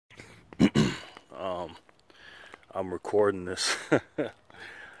I'm recording this.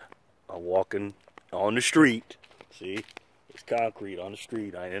 I'm walking on the street. See, it's concrete on the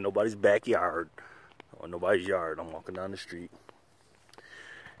street. I ain't in nobody's backyard or nobody's yard. I'm walking down the street,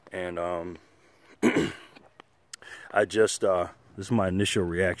 and I just this is my initial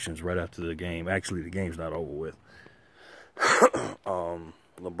reactions right after the game. Actually, the game's not over with.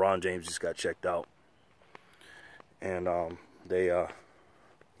 LeBron James just got checked out, and they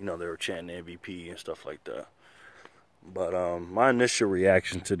you know, they were chanting MVP and stuff like that. But my initial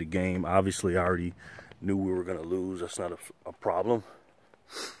reaction to the game, obviously I already knew we were going to lose. That's not a problem.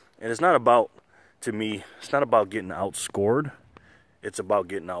 And it's not about, to me, it's not about getting outscored. It's about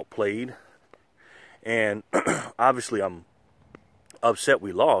getting outplayed. And obviously I'm upset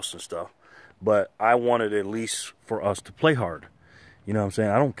we lost and stuff. But I wanted at least for us to play hard. You know what I'm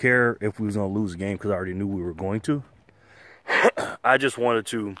saying? I don't care if we was going to lose a game because I already knew we were going to. I just wanted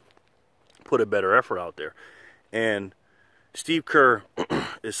to put a better effort out there. And Steve Kerr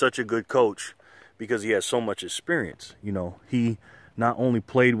is such a good coach because he has so much experience. You know, he not only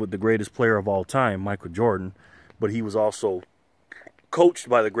played with the greatest player of all time, Michael Jordan, but he was also coached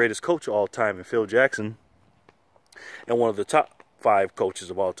by the greatest coach of all time in Phil Jackson and one of the top 5 coaches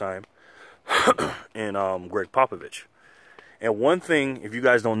of all time in Greg Popovich. And one thing, if you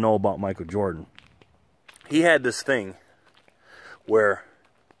guys don't know about Michael Jordan, he had this thing where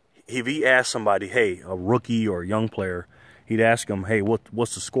if he asked somebody, hey, a rookie or a young player, he'd ask them, hey,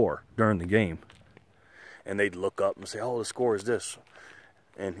 what's the score during the game? And they'd look up and say, oh, the score is this.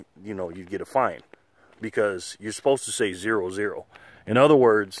 And, you know, you'd get a fine because you're supposed to say 0-0. In other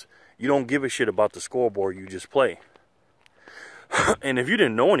words, you don't give a shit about the scoreboard, you just play. And if you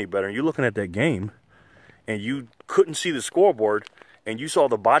didn't know any better, and you're looking at that game, and you couldn't see the scoreboard, and you saw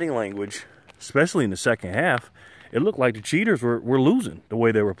the body language, especially in the second half, it looked like the cheaters were losing the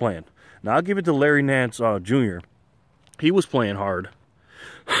way they were playing. Now, I'll give it to Larry Nance Jr. He was playing hard,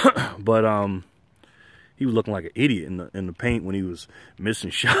 but he was looking like an idiot in the paint when he was missing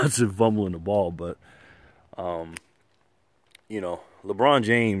shots and fumbling the ball. But, you know, LeBron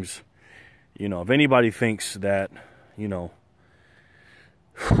James, you know, if anybody thinks that, you know,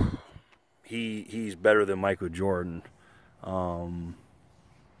 he's better than Michael Jordan,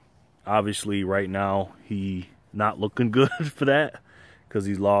 obviously right now he not looking good for that because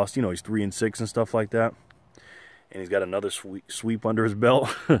he's lost. You know, he's 3-6 and stuff like that, and he's got another sweep under his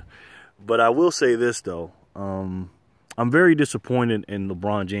belt. But I will say this though, I'm very disappointed in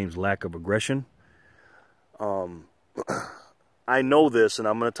LeBron James' lack of aggression. I know this, and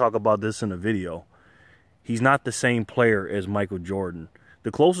I'm going to talk about this in a video. He's not the same player as Michael Jordan.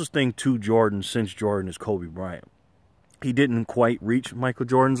 The closest thing to Jordan since Jordan is Kobe Bryant. He didn't quite reach Michael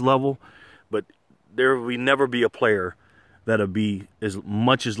Jordan's level, but there will never be a player that'll be as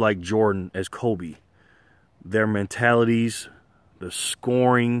much as like Jordan as Kobe. Their mentalities, the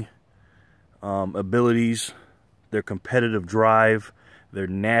scoring abilities, their competitive drive, their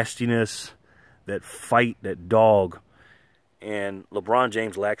nastiness, that fight, that dog. And LeBron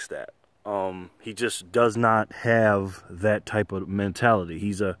James lacks that. He just does not have that type of mentality.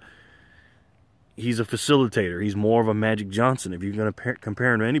 He's a facilitator. He's more of a Magic Johnson. If you're going to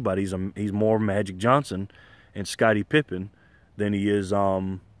compare him to anybody, he's more Magic Johnson and Scottie Pippen than he is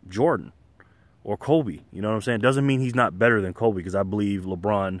Jordan or Kobe. You know what I'm saying? Doesn't mean he's not better than Kobe, because I believe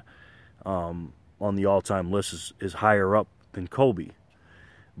LeBron on the all-time list is higher up than Kobe.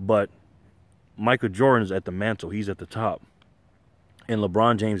 But Michael Jordan is at the mantle. He's at the top. And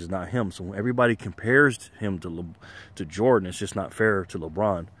LeBron James is not him. So when everybody compares him to Jordan, it's just not fair to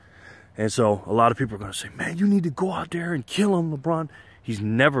LeBron. And so a lot of people are going to say, man, you need to go out there and kill him, LeBron. He's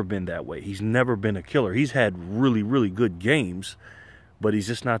never been that way. He's never been a killer. He's had really, really good games, but he's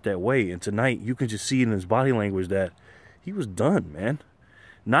just not that way. And tonight, you can just see in his body language that he was done, man.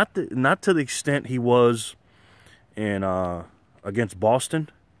 Not to the extent he was in against Boston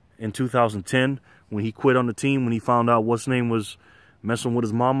in 2010 when he quit on the team, when he found out what's name was messing with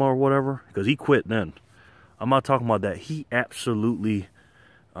his mama or whatever, because he quit then. I'm not talking about that. He absolutely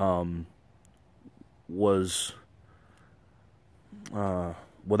was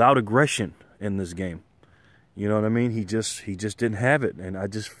without aggression in this game. You know what I mean? He just didn't have it, and I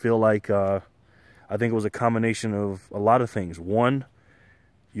just feel like I think it was a combination of a lot of things. One,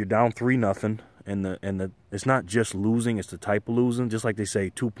 you're down 3-0, and it's not just losing; it's the type of losing. Just like they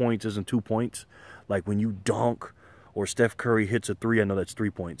say, 2 points isn't 2 points. Like when you dunk or Steph Curry hits a 3, I know that's 3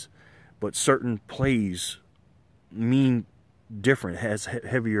 points, but certain plays mean different, has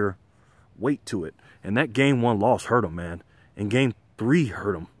heavier weight to it. And that game 1 loss hurt him, man. And game 3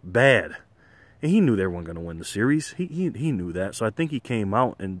 hurt him bad. And he knew they weren't going to win the series. He knew that. So I think he came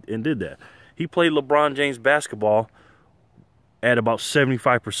out and did that. He played LeBron James basketball at about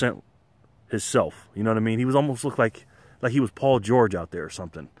 75% himself. You know what I mean? He was almost looked like he was Paul George out there or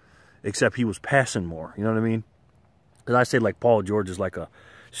something, except he was passing more. You know what I mean? Because I say like Paul George is like a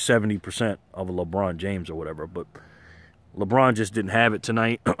 70% of a LeBron James or whatever, but LeBron just didn't have it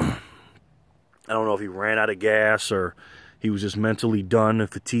tonight. I don't know if he ran out of gas or he was just mentally done and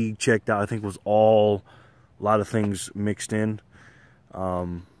fatigue checked out. I think it was a lot of things mixed in.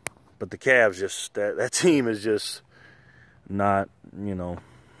 But the Cavs just, that team is just not, you know.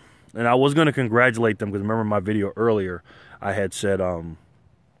 And I was going to congratulate them because remember my video earlier, I had said,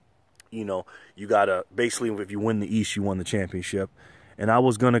 you know, you got to, basically if you win the East, you won the championship. And I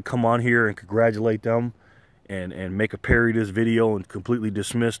was going to come on here and congratulate them and make a parody of this video and completely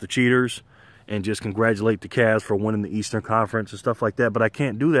dismiss the cheaters and just congratulate the Cavs for winning the Eastern Conference and stuff like that. But I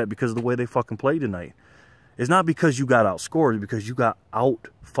can't do that because of the way they fucking played tonight. It's not because you got outscored. It's because you got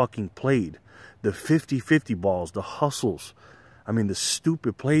out-fucking-played. The 50-50 balls, the hustles. I mean, the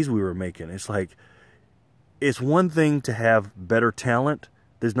stupid plays we were making. It's like, it's one thing to have better talent.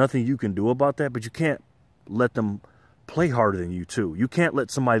 There's nothing you can do about that, but you can't let them play harder than you, too. You can't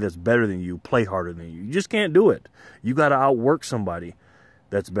let somebody that's better than you play harder than you. You just can't do it. You got to outwork somebody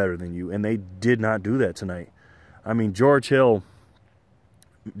that's better than you, and they did not do that tonight. I mean, George Hill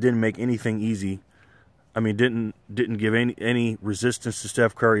didn't make anything easy. I mean, didn't give any resistance to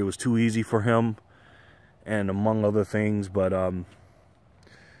Steph Curry. It was too easy for him, and among other things. But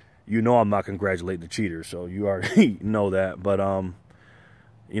you know I'm not congratulating the cheaters, so you already know that. But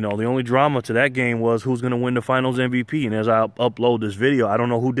you know, the only drama to that game was who's going to win the Finals MVP. And as I upload this video, I don't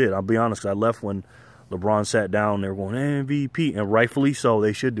know who did. I'll be honest, I left when LeBron sat down. They were going MVP, and rightfully so.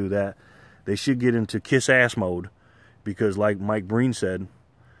 They should do that. They should get into kiss ass mode because, like Mike Breen said.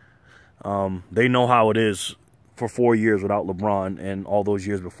 They know how it is for 4 years without LeBron and all those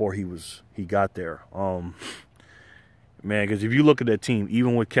years before he got there. Man, because if you look at that team,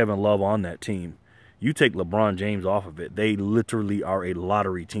 even with Kevin Love on that team, you take LeBron James off of it, they literally are a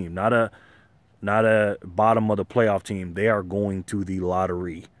lottery team, not a bottom of the playoff team. They are going to the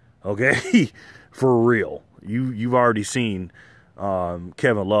lottery, okay? For real. You've already seen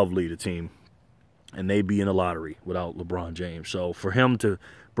Kevin Love lead a team, and they be in the lottery without LeBron James. So for him to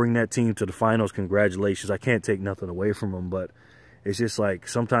bring that team to the finals, congratulations. I can't take nothing away from him, but it's just like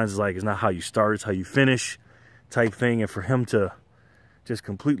sometimes it's like it's not how you start, it's how you finish type thing. And for him to just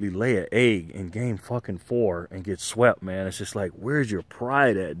completely lay an egg in game fucking 4 and get swept, man, it's just like, where's your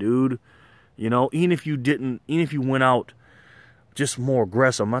pride at, dude? You know, even if you went out just more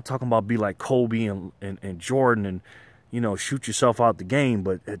aggressive, I'm not talking about be like Kobe and Jordan and, you know, shoot yourself out the game,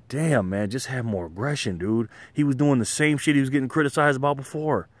 but damn, man, just have more aggression, dude. He was doing the same shit he was getting criticized about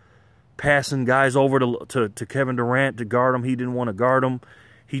before. Passing guys over to Kevin Durant to guard him. He didn't want to guard him.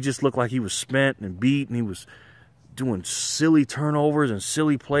 He just looked like he was spent and beat, and he was doing silly turnovers and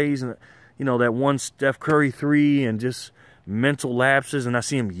silly plays. And, you know, that one Steph Curry 3 and just mental lapses, and I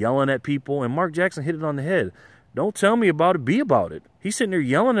see him yelling at people. And Mark Jackson hit it on the head. Don't tell me about it, be about it. He's sitting there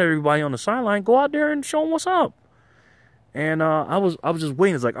yelling at everybody on the sideline. Go out there and show him what's up. And I was just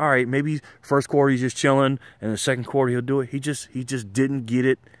waiting. It's like, all right, maybe first quarter he's just chilling, and the second quarter he'll do it. He just didn't get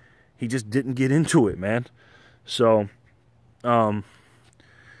it. He just didn't get into it, man. So, day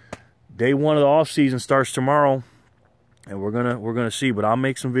 1 of the off season starts tomorrow, and we're gonna see. But I'll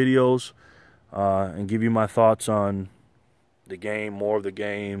make some videos and give you my thoughts on the game, more of the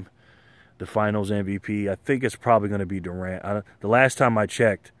game, the Finals MVP. I think it's probably gonna be Durant. The last time I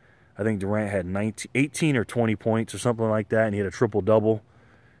checked, I think Durant had 18 or 20 points or something like that, and he had a triple-double.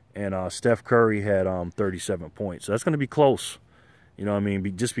 And Steph Curry had 37 points. So that's going to be close. You know what I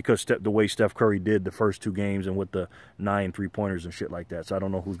mean? Just because the way Steph Curry did the first 2 games and with the 9 3-pointers and shit like that. So I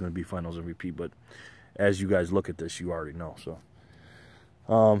don't know who's going to be Finals MVP, but as you guys look at this, you already know. So,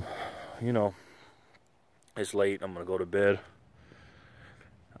 you know, it's late. I'm going to go to bed.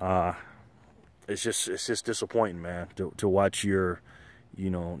 It's just disappointing, man, to watch your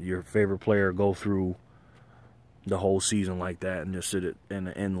favorite player go through the whole season like that and just sit it and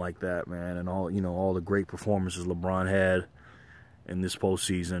end like that, man. And all the great performances LeBron had in this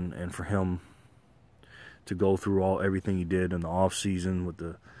postseason, and for him to go through everything he did in the off season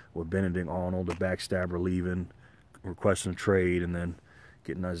with Benedict Arnold, the backstabber, leaving, requesting trade, and then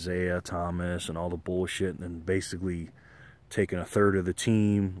getting Isaiah Thomas and all the bullshit, and then basically taking a third of the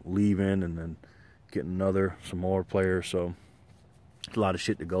team, leaving, and then getting some more players. So a lot of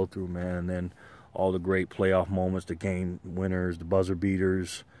shit to go through, man. And then all the great playoff moments, the game winners, the buzzer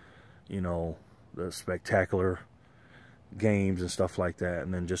beaters, you know, the spectacular games and stuff like that.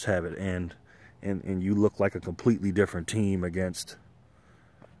 And then just have it end. And you look like a completely different team against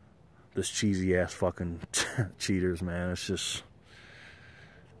this cheesy ass fucking cheaters, man. It's just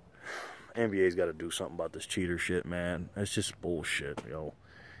NBA's got to do something about this cheater shit, man. It's just bullshit, yo.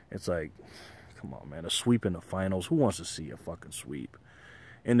 It's like, come on, man. A sweep in the finals. Who wants to see a fucking sweep?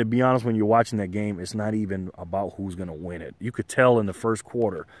 And to be honest, when you're watching that game, it's not even about who's going to win it. You could tell in the first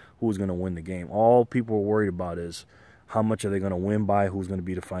quarter who was going to win the game. All people were worried about is how much are they going to win by, who's going to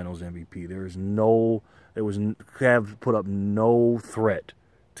be the finals MVP. Cavs put up no threat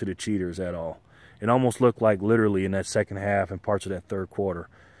to the cheaters at all. It almost looked like literally in that second half and parts of that third quarter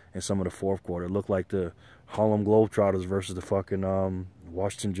and some of the fourth quarter, it looked like the Harlem Globetrotters versus the fucking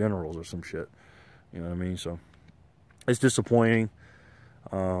Washington Generals or some shit. You know what I mean? So it's disappointing.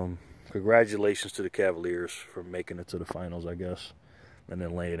 Congratulations to the Cavaliers for making it to the finals, I guess, and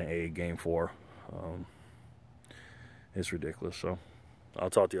then laying an egg game 4. It's ridiculous. So I'll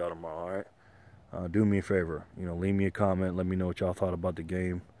talk to y'all tomorrow. All right. Do me a favor. Leave me a comment. Let me know what y'all thought about the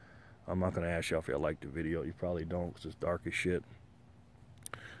game. I'm not gonna ask y'all if y'all liked the video. You probably don't, because it's dark as shit.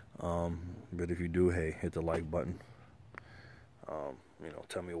 But if you do, hey, hit the like button.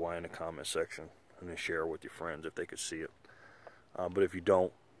 Tell me why in the comment section, and then share it with your friends if they could see it. But if you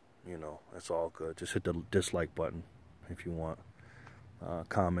don't, that's all good. Just hit the dislike button if you want.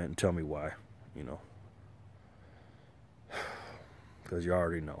 Comment and tell me why, because you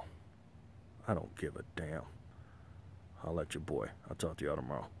already know. I don't give a damn. I'll let your boy. I'll talk to y'all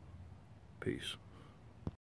tomorrow. Peace.